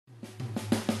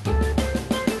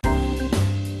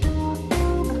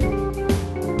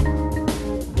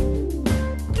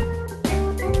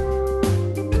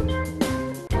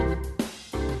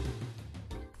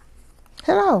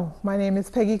Hello, my name is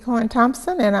Peggy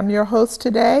Cohen-Thompson, and I'm your host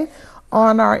today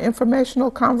on our informational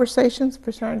conversations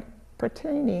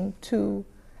pertaining to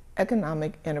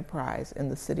economic enterprise in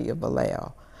the city of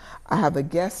Vallejo. I have a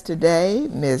guest today,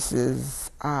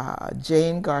 Mrs.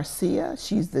 Jane Garcia.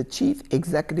 She's the Chief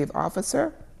Executive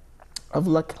Officer of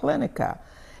La Clinica,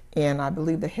 and I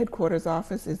believe the headquarters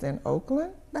office is in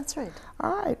Oakland. That's right.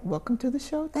 All right, welcome to the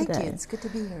show today. Thank you. It's good to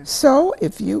be here. So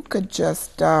if you could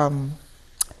just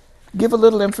give a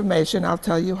little information. I'll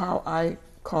tell you how I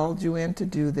called you in to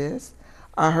do this.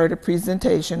 I heard a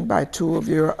presentation by two of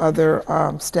your other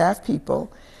staff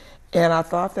people, and I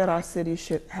thought that our city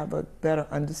should have a better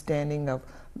understanding of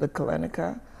La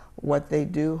Clinica, what they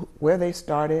do, where they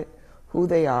started, who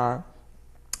they are,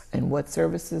 and what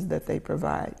services that they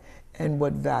provide, and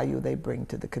what value they bring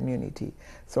to the community.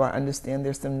 So I understand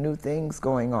there's some new things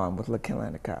going on with La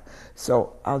Clinica.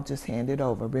 So I'll just hand it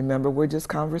over. Remember, we're just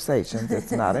conversations.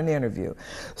 It's not an interview.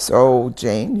 So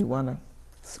Jane, you want to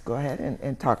go ahead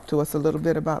and talk to us a little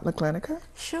bit about La Clinica?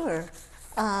 Sure.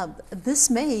 This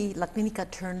May, La Clinica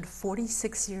turned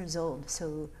 46 years old.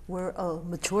 So we're a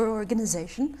mature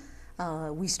organization.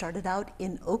 We started out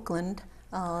in Oakland,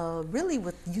 really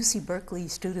with UC Berkeley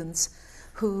students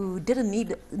who did a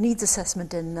needs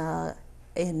assessment in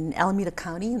Alameda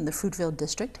County in the Fruitvale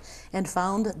district and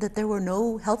found that there were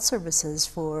no health services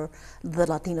for the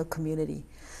Latino community.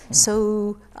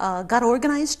 So got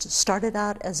organized, started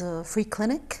out as a free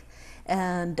clinic,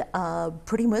 and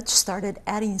pretty much started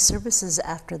adding services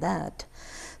after that.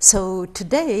 So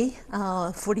today,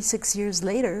 46 years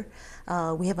later,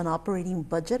 we have an operating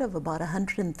budget of about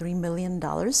 $103 million.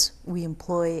 We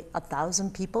employ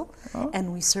 1,000 people,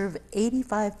 and we serve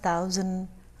 85,000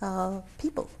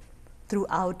 people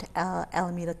throughout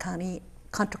Alameda County,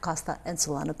 Contra Costa, and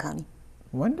Solano County.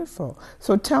 Wonderful.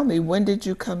 So tell me, when did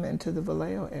you come into the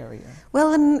Vallejo area?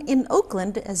 Well, in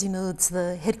Oakland, as you know, it's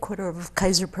the headquarters of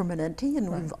Kaiser Permanente, and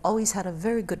we've always had a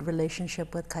very good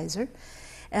relationship with Kaiser.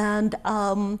 And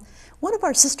one of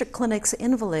our sister clinics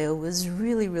in Vallejo was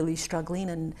really struggling,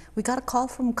 and we got a call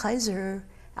from Kaiser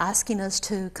asking us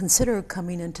to consider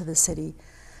coming into the city.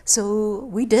 So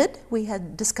we did. We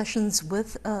had discussions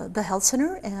with the health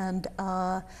center, and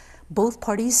both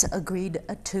parties agreed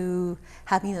to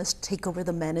having us take over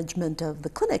the management of the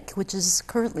clinic, which is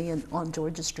currently on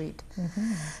Georgia Street.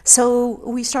 So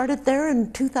we started there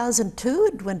in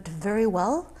 2002. It went very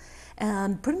well.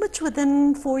 And pretty much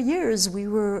within 4 years, we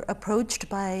were approached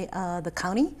by the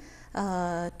county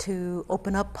to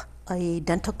open up a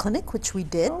dental clinic, which we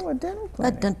did. Oh, a dental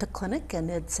clinic. A dental clinic,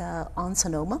 and it's on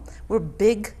Sonoma. We're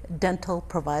big dental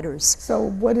providers. So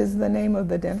what is the name of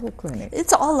the dental clinic?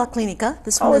 It's all La Clinica.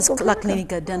 This one is La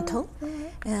Clinica Dental.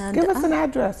 And give us an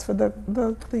address for the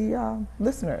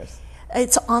listeners.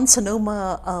 It's on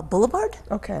Sonoma Boulevard.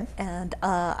 Okay. And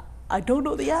I don't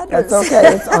know the address. That's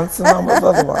okay. It's on Sonoma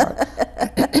Boulevard.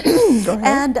 Go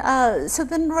ahead. And so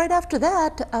then right after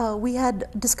that, we had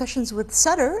discussions with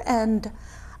Sutter and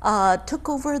took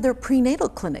over their prenatal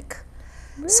clinic.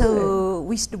 Really? So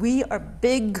we are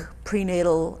big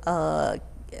prenatal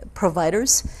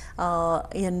providers.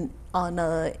 On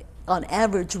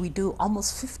average, we do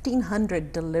almost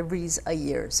 1,500 deliveries a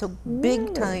year. So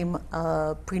big time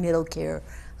prenatal care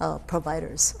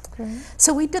providers. Okay.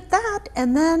 So we did that,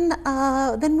 and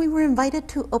then we were invited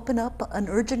to open up an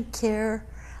urgent care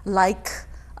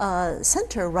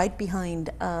center right behind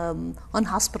on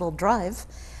Hospital Drive,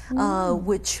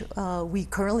 which we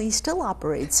currently still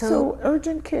operate. So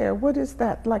urgent care, what is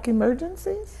that? Like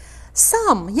emergencies?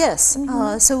 Some, yes.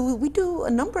 So we do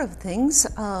a number of things.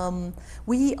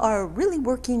 We are really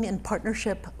working in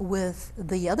partnership with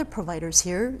the other providers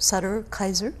here, Sutter,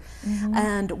 Kaiser,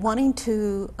 and wanting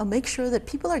to make sure that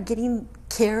people are getting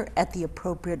care at the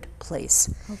appropriate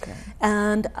place. Okay.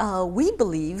 And we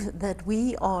believe that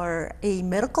we are a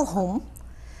medical home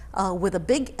with a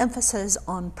big emphasis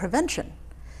on prevention.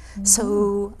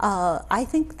 So I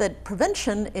think that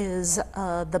prevention is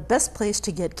the best place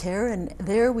to get care, and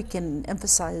there we can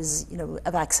emphasize,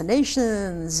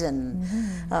 vaccinations and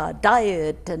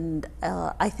diet, and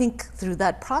I think through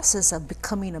that process of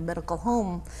becoming a medical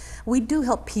home, we do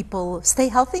help people stay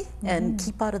healthy and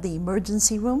keep out of the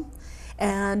emergency room.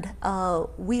 And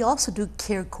we also do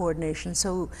care coordination.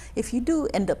 So if you do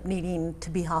end up needing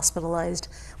to be hospitalized,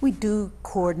 we do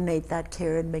coordinate that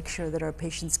care and make sure that our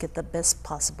patients get the best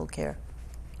possible care.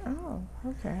 Oh,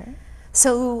 okay.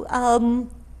 So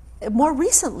more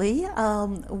recently,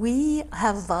 we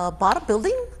have bought a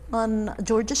building on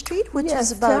Georgia Street, which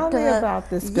is about... Tell me about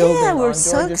this building Yeah, we're on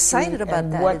so Georgia excited Street about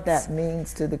and that. what that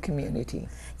means to the community.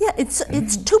 Yeah,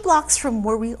 it's 2 blocks from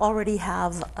where we already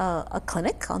have a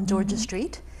clinic on Georgia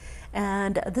Street.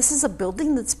 And this is a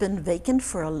building that's been vacant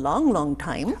for a long, long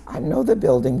time. I know the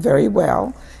building very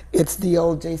well. It's the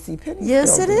old J.C. Penney's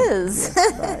Yes, it building. is.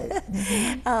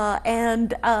 Yes,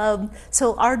 right.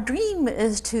 So our dream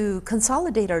is to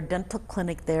consolidate our dental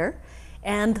clinic there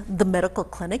and the medical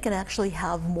clinic and actually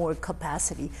have more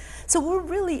capacity. So we're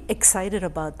really excited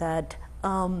about that.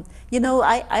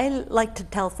 I like to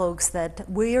tell folks that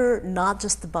we're not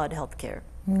just about healthcare.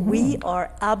 We are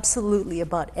absolutely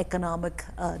about economic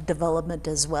development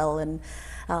as well, and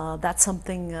that's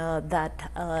something that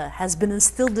has been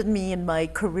instilled in me in my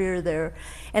career there.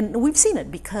 And we've seen it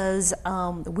because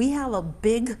we have a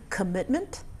big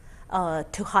commitment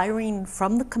to hiring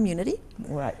from the community.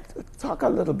 Right. Talk a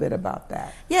little bit about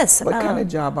that. Yes. What kind of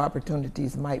job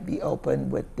opportunities might be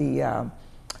open with the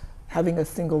having a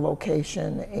single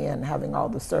location and having all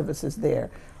the services there?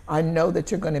 I know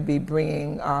that you're going to be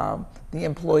bringing the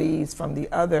employees from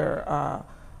the other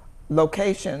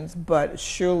locations, but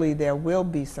surely there will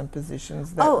be some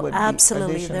positions that would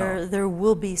absolutely. be additional. There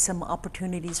will be some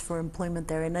opportunities for employment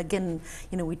there. And again,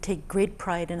 we take great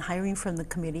pride in hiring from the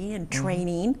community and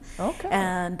training. Okay.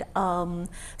 And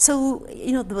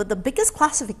the biggest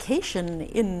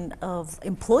classification of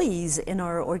employees in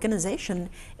our organization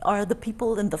are the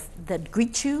people that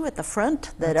greet you at the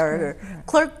front, that are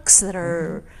clerks, that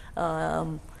are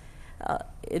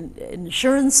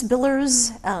insurance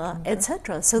billers,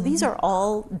 etc. So these are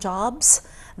all jobs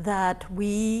that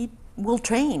we will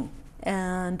train,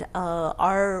 and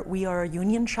we are a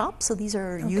union shop, so these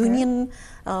are union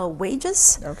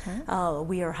wages. Okay.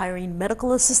 We are hiring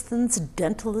medical assistants,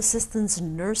 dental assistants,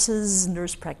 nurses,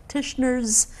 nurse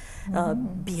practitioners,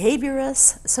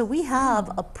 behaviorists. So we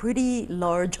have a pretty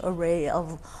large array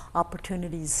of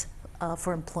opportunities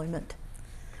for employment.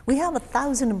 We have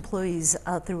 1,000 employees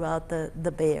throughout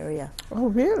the Bay Area. Oh,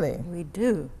 really? We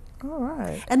do. All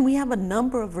right. And we have a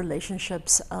number of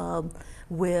relationships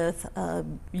with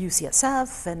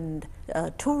UCSF and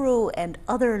Touro and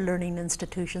other learning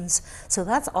institutions. So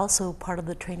that's also part of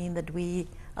the training that we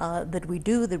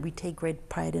do, that we take great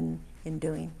pride in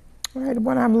doing. All right.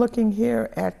 When I'm looking here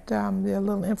at the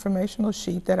little informational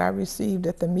sheet that I received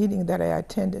at the meeting that I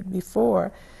attended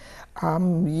before,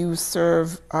 you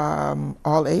serve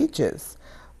all ages,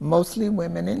 mostly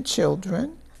women and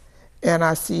children. And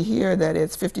I see here that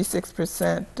it's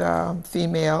 56%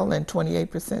 female and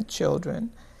 28% children.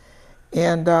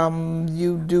 And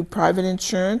you do private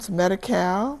insurance,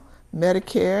 Medi-Cal,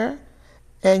 Medicare,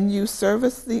 and you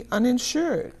service the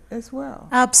uninsured as well.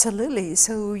 Absolutely.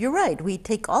 So you're right. We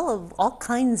take all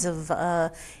kinds of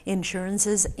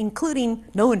insurances, including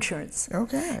no insurance.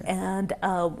 Okay. And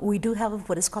we do have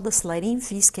what is called a sliding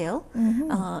fee scale,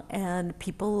 and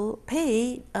people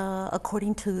pay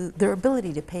according to their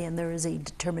ability to pay, and there is a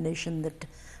determination that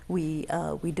we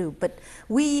do. But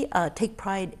we take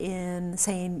pride in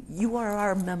saying, you are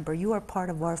our member, you are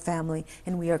part of our family,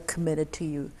 and we are committed to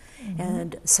you.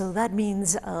 And so that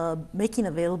means making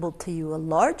available to you a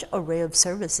large array of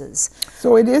services.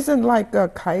 So it isn't like a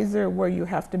Kaiser where you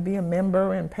have to be a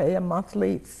member and pay a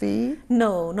monthly fee?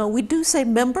 No, we do say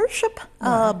membership,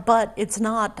 but it's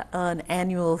not an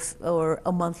annual or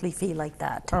a monthly fee like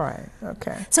that. All right,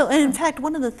 okay. So, and in fact,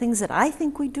 one of the things that I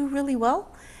think we do really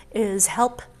well is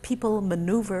help people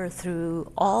maneuver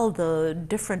through all the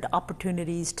different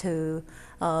opportunities to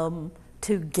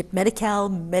get Medi-Cal,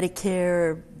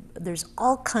 Medicare. There's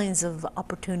all kinds of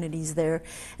opportunities there,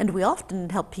 and we often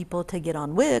help people to get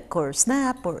on WIC or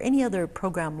SNAP or any other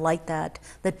program like that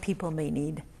people may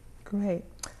need. Great.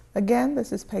 Again,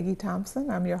 this is Peggy Thompson.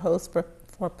 I'm your host for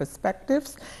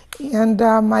Perspectives, and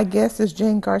my guest is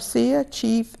Jane Garcia,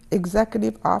 Chief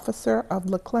Executive Officer of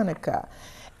La Clinica.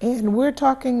 And we're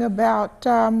talking about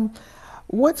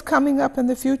what's coming up in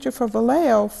the future for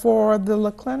Vallejo for the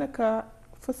La Clinica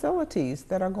facilities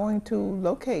that are going to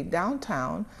locate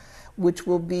downtown, which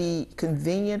will be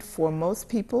convenient for most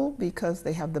people because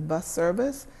they have the bus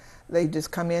service. They just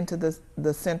come into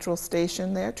the central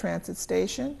station there, transit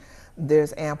station.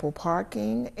 There's ample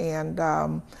parking, and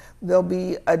there'll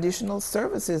be additional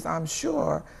services, I'm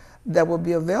sure, that will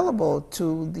be available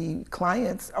to the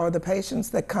clients or the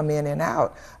patients that come in and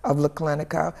out of La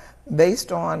Clinica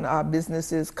based on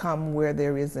businesses come where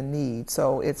there is a need.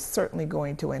 So it's certainly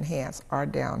going to enhance our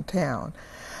downtown.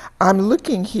 I'm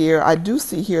looking here, I do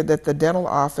see here that the dental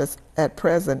office at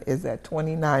present is at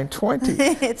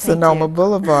 2920 Sonoma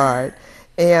Boulevard.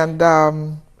 And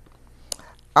I'm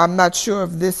not sure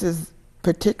if this is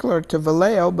particular to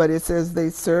Vallejo, but it says they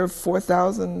serve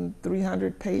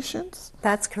 4,300 patients?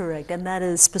 That's correct, and that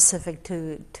is specific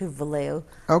to Vallejo.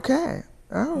 Okay,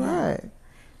 all right.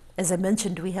 as I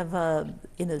mentioned, we have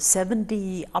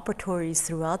 70 operatories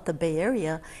throughout the Bay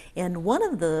Area, and one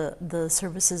of the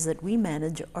services that we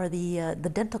manage are the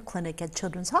dental clinic at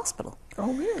Children's Hospital.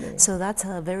 Oh, really? So that's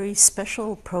a very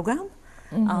special program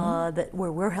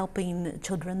where we're helping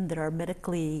children that are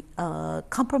medically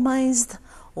compromised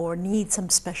or need some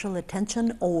special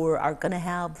attention or are going to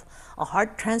have a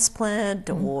heart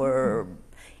transplant or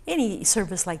any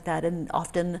service like that, and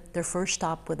often their first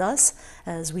stop with us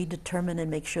as we determine and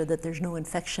make sure that there's no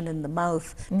infection in the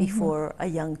mouth before a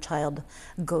young child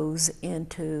goes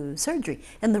into surgery.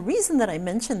 And the reason that I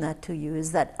mention that to you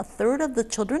is that a third of the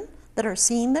children that are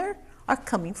seen there are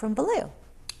coming from Vallejo.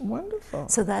 Wonderful.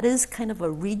 So that is kind of a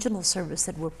regional service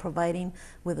that we're providing,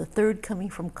 with a third coming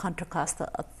from Contra Costa,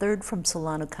 a third from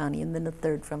Solano County, and then a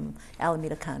third from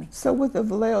Alameda County. So with the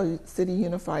Vallejo City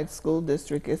Unified School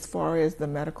District, as far as the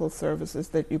medical services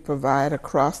that you provide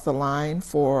across the line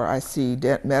for, I see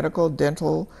medical,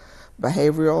 dental,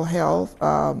 behavioral health,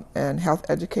 and health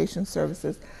education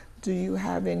services, do you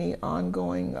have any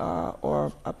ongoing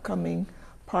or upcoming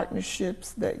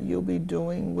partnerships that you'll be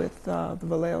doing with the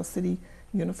Vallejo City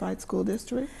Unified School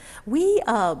District? We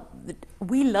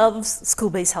love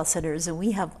school-based health centers, and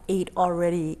we have 8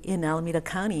 already in Alameda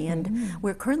County, and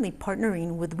we're currently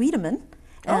partnering with Wiedemann,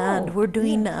 and we're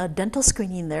doing a dental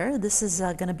screening there. This is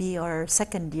going to be our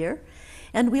 2nd year,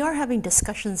 and we are having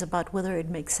discussions about whether it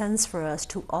makes sense for us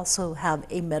to also have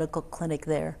a medical clinic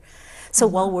there. So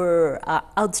while we're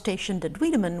outstationed at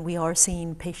Wiedemann, we are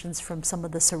seeing patients from some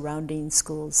of the surrounding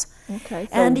schools. Okay.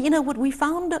 So And what we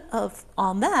found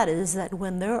on that is that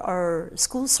when there are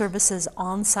school services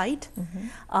on site,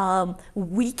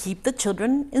 we keep the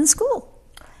children in school.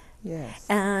 yes.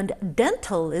 And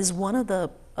dental is one of the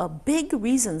big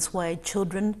reasons why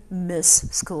children miss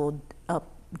school.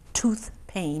 Tooth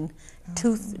pain,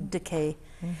 tooth decay,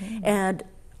 and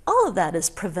all of that is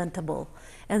preventable.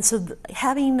 And so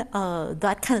having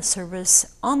that kind of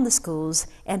service on the schools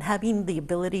and having the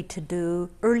ability to do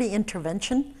early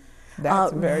intervention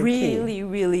That's very really,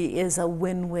 really is a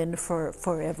win-win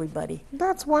for everybody.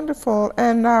 That's wonderful.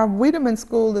 And Wiedemann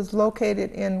School is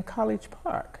located in College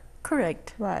Park.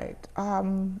 Correct. Right.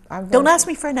 Don't ask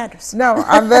me for an address. No,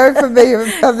 I'm very familiar.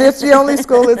 It's the only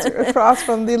school that's across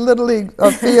from the Little League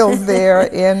fields there,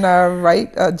 in right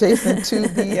adjacent to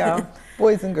the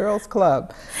Boys and Girls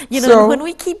Club. So, when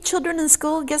we keep children in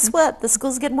school, guess what? The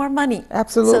schools get more money.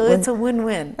 Absolutely. So it's a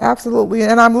win-win. Absolutely.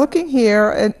 And I'm looking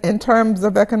here in terms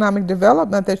of economic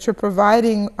development that you're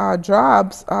providing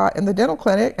jobs in the dental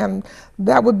clinic, and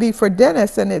that would be for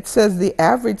dentists, and it says the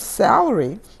average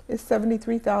salary is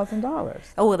 $73,000.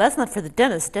 Oh, well, that's not for the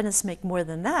dentists. Dentists make more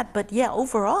than that, but yeah,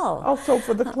 overall. Oh, so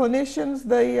for the clinicians,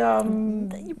 they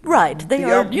right, they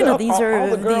are. These are all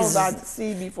the girls I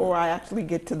see before I actually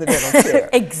get to the dental chair.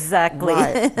 Exactly.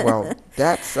 Right. Well,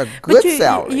 that's a good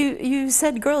salary. You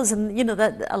said girls, and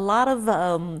that a lot of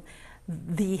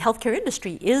the healthcare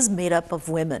industry is made up of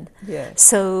women. Yes.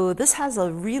 So this has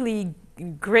a really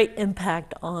great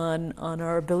impact on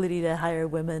our ability to hire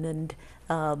women, and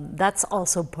that's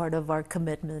also part of our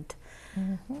commitment.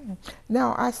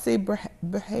 Now, I see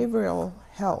behavioral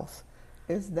health.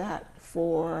 Is that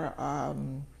for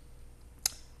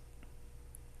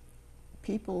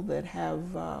people that have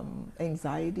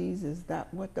anxieties? Is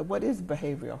that what is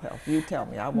behavioral health? You tell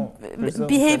me. I won't presume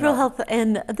to Behavioral know. health,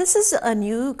 and this is a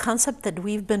new concept that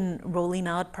we've been rolling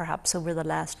out perhaps over the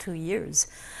last 2 years.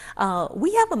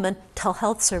 We have a mental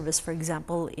health service, for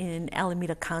example, in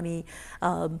Alameda County,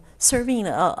 serving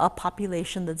a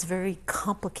population that's very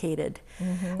complicated.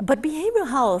 But behavioral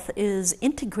health is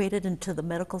integrated into the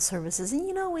medical services.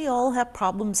 And we all have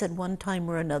problems at one time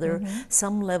or another,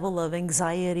 some level of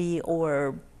anxiety, or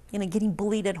getting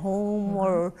bullied at home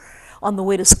or on the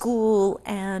way to school.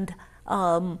 And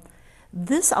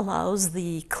this allows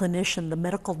the clinician, the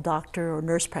medical doctor or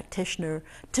nurse practitioner,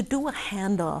 to do a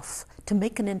handoff, to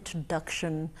make an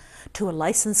introduction to a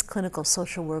licensed clinical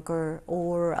social worker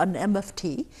or an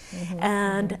MFT.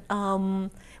 And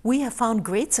we have found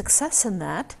great success in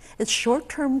that. It's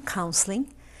short-term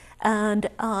counseling, and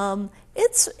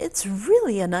it's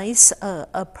really a nice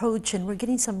approach, and we're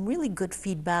getting some really good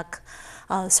feedback,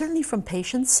 certainly from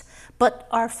patients, but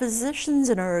our physicians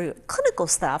and our clinical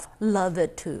staff love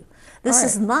it too. This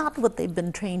is not what they've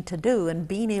been trained to do, and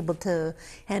being able to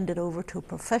hand it over to a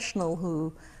professional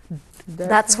who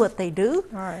that's what they do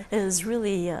is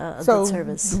really a good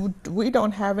service. We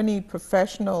don't have any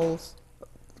professionals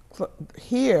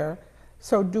here,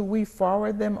 so do we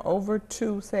forward them over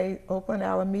to, say, Oakland,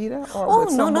 Alameda, or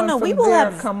would someone from we will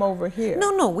there have, come over here?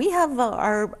 No, we have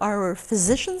our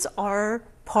physicians are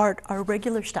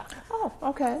regular staff. Oh,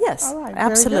 okay. Yes, all right.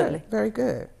 absolutely. Very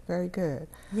good. very good.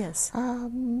 Yes.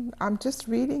 I'm just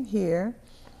reading here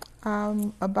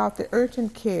about the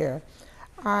urgent care.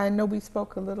 I know we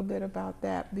spoke a little bit about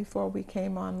that before we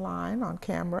came online on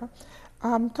camera.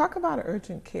 Talk about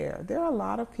urgent care. There are a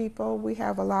lot of people. We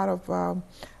have a lot of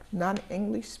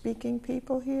non-English speaking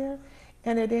people here,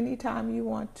 and at any time you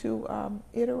want to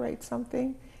iterate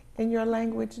something in your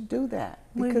language, do that,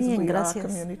 Muy because bien, we gracias. are a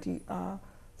community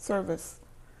service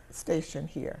station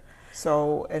here.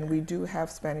 So, and we do have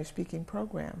Spanish-speaking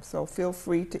programs. So feel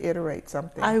free to iterate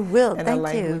something I will. in Thank a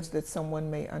language you. that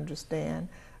someone may understand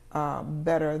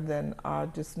better than our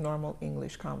just normal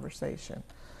English conversation.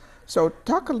 So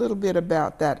talk a little bit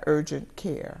about that urgent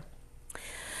care.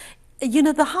 You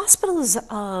know, the hospitals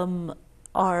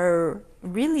are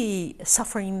really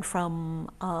suffering from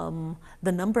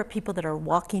the number of people that are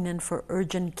walking in for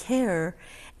urgent care,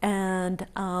 and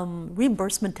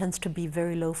reimbursement tends to be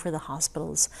very low for the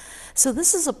hospitals. So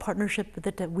this is a partnership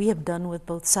that we have done with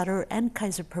both Sutter and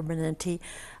Kaiser Permanente.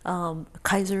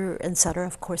 Kaiser and Sutter,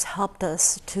 of course, helped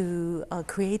us to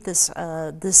create this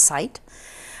site,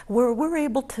 where we're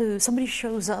able to, somebody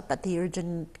shows up at the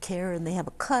urgent care and they have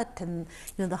a cut, and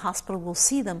the hospital will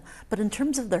see them. But in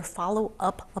terms of their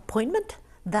follow-up appointment,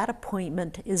 that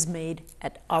appointment is made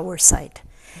at our site.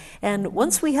 And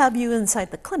once we have you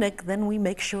inside the clinic, then we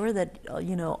make sure that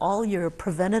all your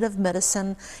preventative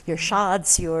medicine, your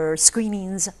shots, your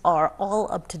screenings are all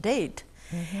up to date.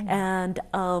 And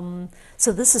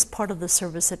so this is part of the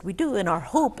service that we do, and our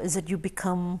hope is that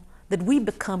we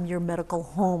become your medical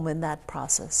home in that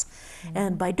process.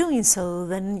 And by doing so,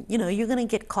 then you're going to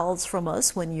get calls from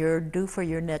us when you're due for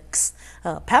your next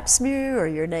pap smear or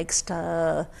your next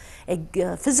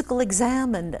physical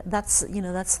exam, and that's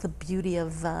the beauty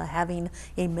of having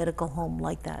a medical home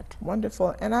like that.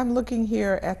 Wonderful. And I'm looking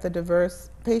here at the diverse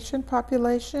patient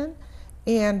population,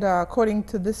 and according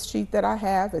to this sheet that I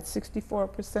have, it's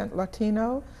 64%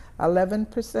 Latino,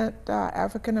 11%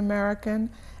 African American,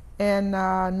 and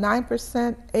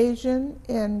 9% Asian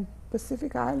in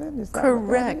Pacific Island. Is that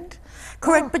Correct. What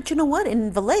Correct. Oh. But you know what?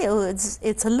 In Vallejo,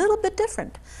 it's a little bit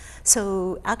different.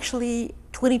 So actually,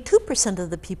 22%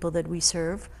 of the people that we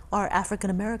serve are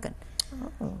African American.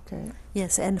 Oh, okay.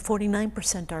 Yes, and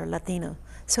 49% are Latino.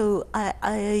 So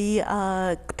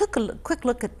I took a quick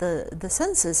look at the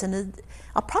census, and it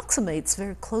approximates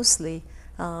very closely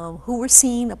who we're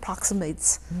seeing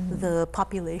approximates the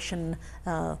population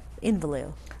in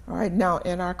Vallejo. All right. Now,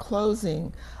 in our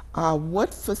closing,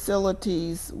 what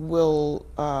facilities will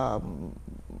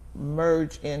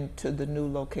merge into the new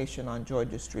location on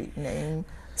Georgia Street? Name.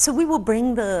 So we will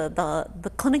bring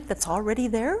the clinic that's already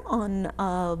there on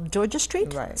Georgia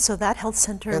Street. Right. So that health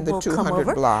center And the will come 200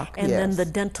 over. block, and then yes. the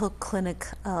dental clinic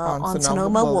on Sonoma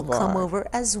Sonoma will come Boulevard. over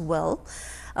as well.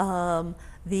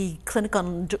 The clinic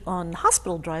on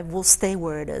Hospital Drive will stay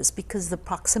where it is, because the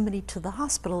proximity to the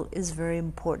hospital is very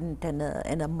important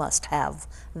and a must-have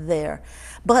there.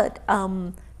 But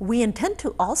we intend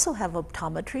to also have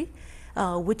optometry,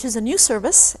 which is a new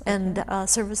service, and a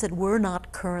service that we're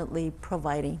not currently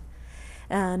providing.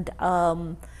 And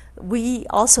we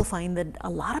also find that a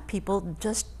lot of people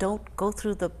just don't go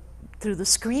through the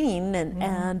screening,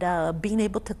 and being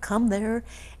able to come there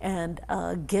and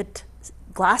get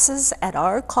glasses at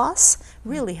our costs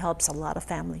really helps a lot of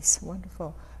families.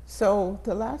 Wonderful. So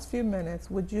the last few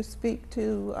minutes, would you speak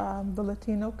to the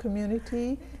Latino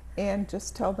community and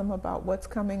just tell them about what's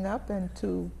coming up and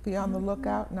to be on the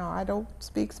lookout? Now, I don't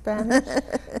speak Spanish,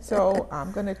 so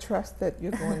I'm going to trust that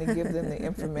you're going to give them the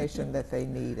information that they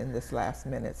need in this last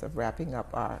minutes of wrapping up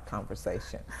our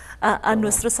conversation. A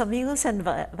nuestros amigos en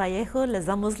Vallejo les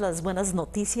damos las buenas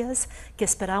noticias, que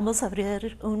esperamos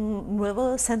abrir un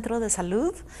nuevo centro de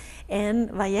salud en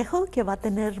Vallejo que va a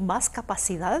tener más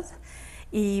capacidad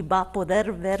y va a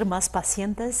poder ver más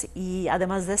pacientes, y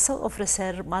además de eso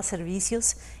ofrecer más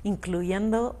servicios,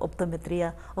 incluyendo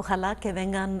optometría. Ojalá que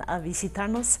vengan a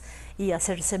visitarnos y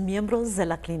hacerse miembros de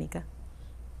la clínica.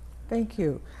 Thank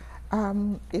you.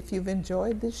 If you've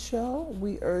enjoyed this show,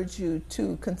 we urge you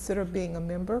to consider being a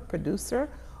member, producer,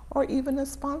 or even a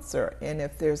sponsor. And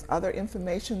if there's other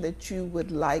information that you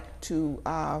would like to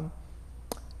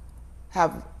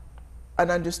have an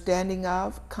understanding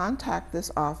of, contact this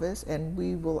office, and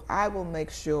I will make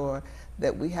sure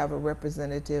that we have a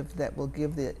representative that will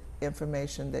give the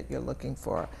information that you're looking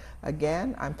for.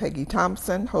 Again, I'm Peggy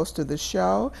Thompson, host of the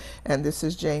show, and this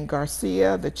is Jane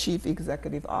Garcia, the Chief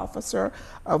Executive Officer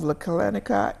of La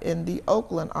Clinica in the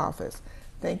Oakland office.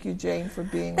 Thank you, Jane, for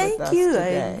being with us today.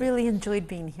 Thank you. I really enjoyed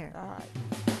being here. All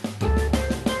right.